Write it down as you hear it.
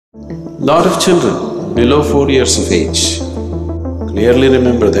Lot of children below 4 years of age clearly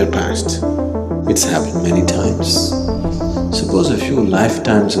remember their past. It's happened many times. Suppose a few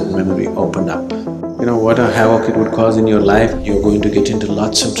lifetimes of memory opened up. You know what a havoc it would cause in your life? You're going to get into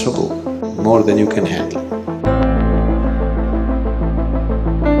lots of trouble, more than you can handle.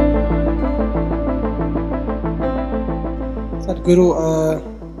 Sadhguru,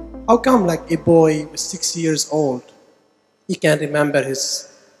 how come like a boy with 6 years old, he can remember his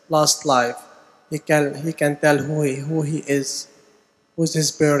last life, he can tell who he is, who's his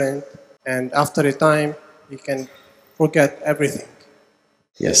parent, and after a time he can forget everything?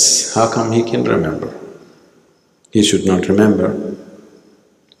 Yes, how come he can remember? He should not remember.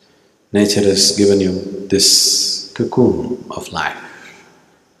 Nature has given you this cocoon of life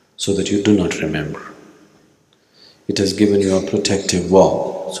so that you do not remember. It has given you a protective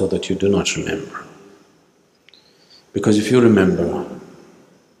wall so that you do not remember. Because if you remember,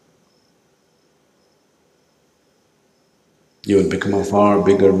 you will become a far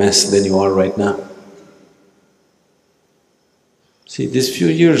bigger mess than you are right now. See, these few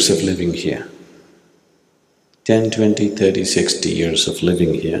years of living here, 10, 20, 30, 60 years of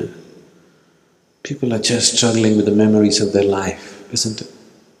living here, people are just struggling with the memories of their life, isn't it?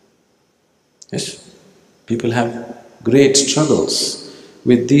 Yes? People have great struggles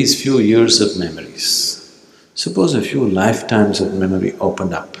with these few years of memories. Suppose a few lifetimes of memory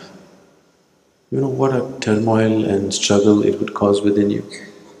opened up. You know what a turmoil and struggle it would cause within you?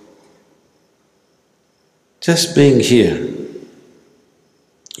 Just being here,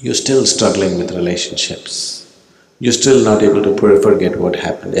 you're still struggling with relationships. You're still not able to forget what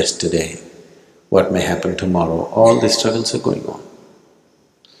happened yesterday, what may happen tomorrow. All these struggles are going on.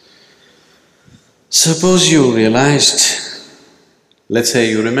 Suppose you realized, let's say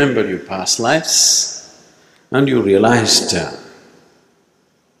you remember your past lives and you realized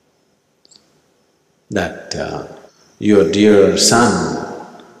that your dear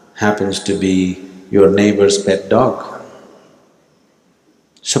son happens to be your neighbor's pet dog.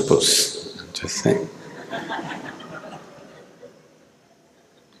 Suppose, I'm just saying.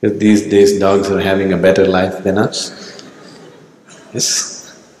 Because these days dogs are having a better life than us.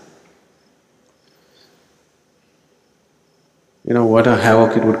 Yes? You know what a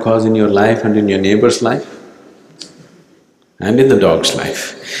havoc it would cause in your life and in your neighbor's life and in the dog's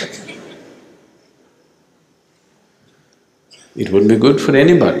life. It wouldn't be good for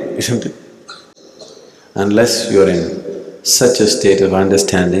anybody, isn't it? Unless you're in such a state of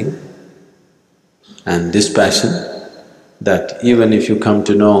understanding and dispassion that even if you come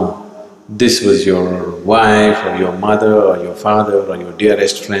to know this was your wife or your mother or your father or your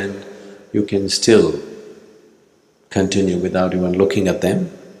dearest friend, you can still continue without even looking at them,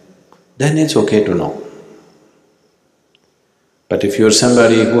 then it's okay to know. But if you're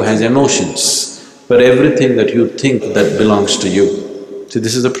somebody who has emotions for everything that you think that belongs to you, see,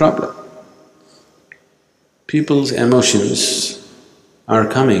 this is the problem. People's emotions are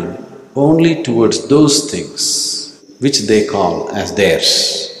coming only towards those things which they call as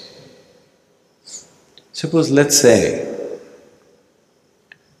theirs. Suppose, let's say,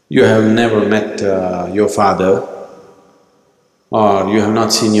 you have never met your father, or you have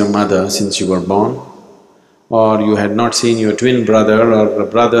not seen your mother since you were born, or you had not seen your twin brother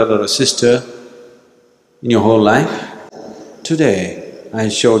or a sister in your whole life. Today, I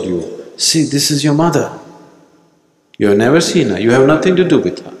showed you, see, this is your mother. You have never seen her, you have nothing to do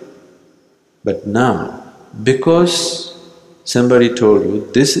with her. But now, because somebody told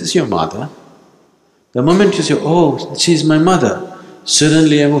you, this is your mother, the moment you say, oh, she's my mother,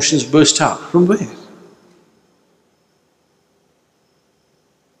 suddenly emotions burst out. From where?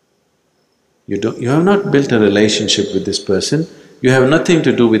 You have not built a relationship with this person, you have nothing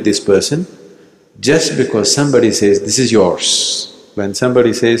to do with this person. Just because somebody says, this is yours, when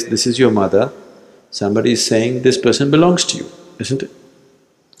somebody says, this is your mother, somebody is saying, this person belongs to you, isn't it?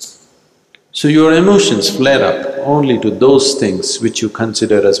 So your emotions flare up only to those things which you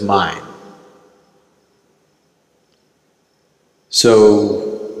consider as mine.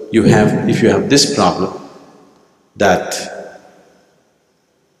 So if you have this problem that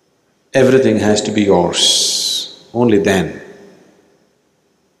everything has to be yours, only then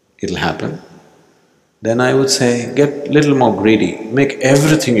it'll happen, then I would say, get little more greedy, make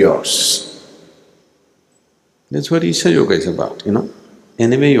everything yours. That's what Isha Yoga is about, you know.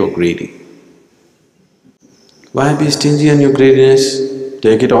 Anyway, you're greedy. Why be stingy on your greediness?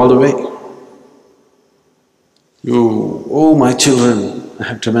 Take it all the way. You, oh my children, I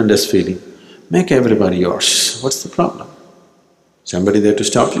have tremendous feeling. Make everybody yours. What's the problem? Somebody there to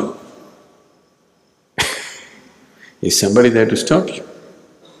stop you? Is somebody there to stop you?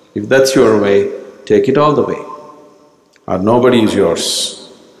 If that's your way, take it all the way. Or nobody is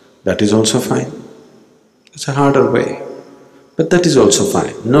yours, that is also fine. It's a harder way, but that is also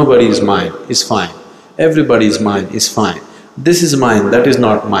fine. Nobody is mine is fine, everybody is mine is fine. This is mine, that is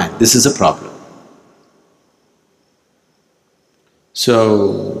not mine, this is a problem.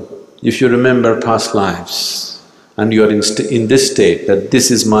 So, if you remember past lives and you are in this state that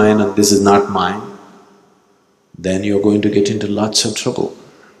this is mine and this is not mine, then you're going to get into lots of trouble,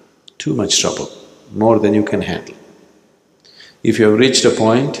 too much trouble, more than you can handle. If you have reached a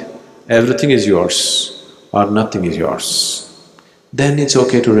point, everything is yours or nothing is yours, then it's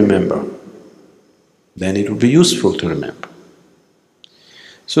okay to remember. Then it would be useful to remember.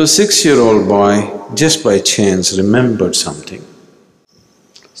 So a 6-year-old boy, just by chance, remembered something.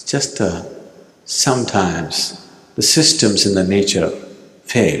 It's just sometimes the systems in the nature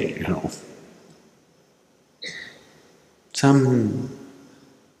fail, Some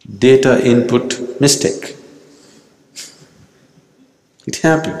data input mistake. It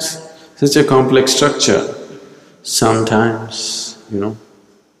happens. Such a complex structure, sometimes,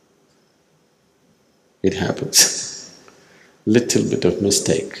 it happens. Little bit of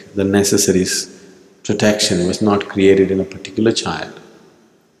mistake, the necessary protection was not created in a particular child.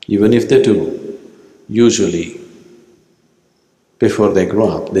 Even if they do, usually before they grow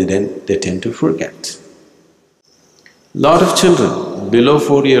up, they tend to forget. Lot of children below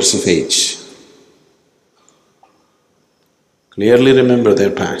 4 years of age clearly remember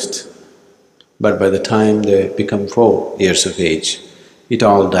their past, but by the time they become 4 years of age, it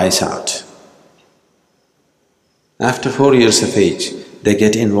all dies out. After 4 years of age, they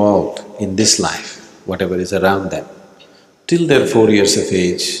get involved in this life, whatever is around them. Till they're 4 years of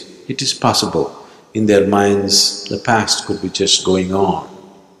age, it is possible in their minds the past could be just going on.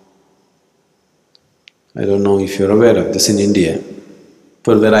 I don't know if you're aware of this in India,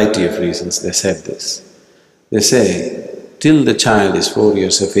 for a variety of reasons they said this. They say, till the child is 4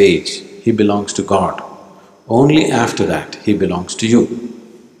 years of age, he belongs to God. Only after that, he belongs to you.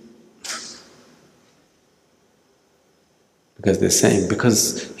 Because they're saying,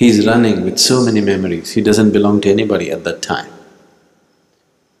 because he's running with so many memories, he doesn't belong to anybody at that time.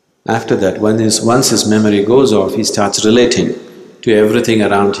 After that, once his memory goes off, he starts relating to everything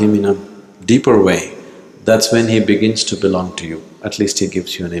around him in a deeper way. That's when he begins to belong to you. At least he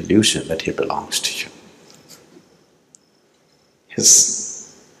gives you an illusion that he belongs to you.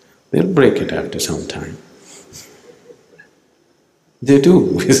 Yes, they'll break it after some time. They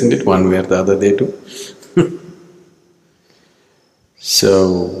do, isn't it? One way or the other they do.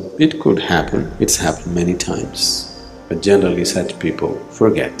 So, it could happen, it's happened many times, but generally such people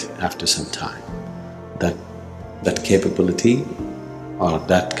forget after some time that capability or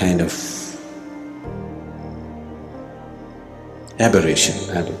that kind of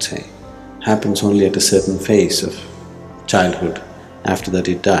aberration, I would say, happens only at a certain phase of childhood. After that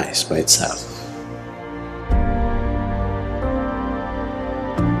it dies by itself.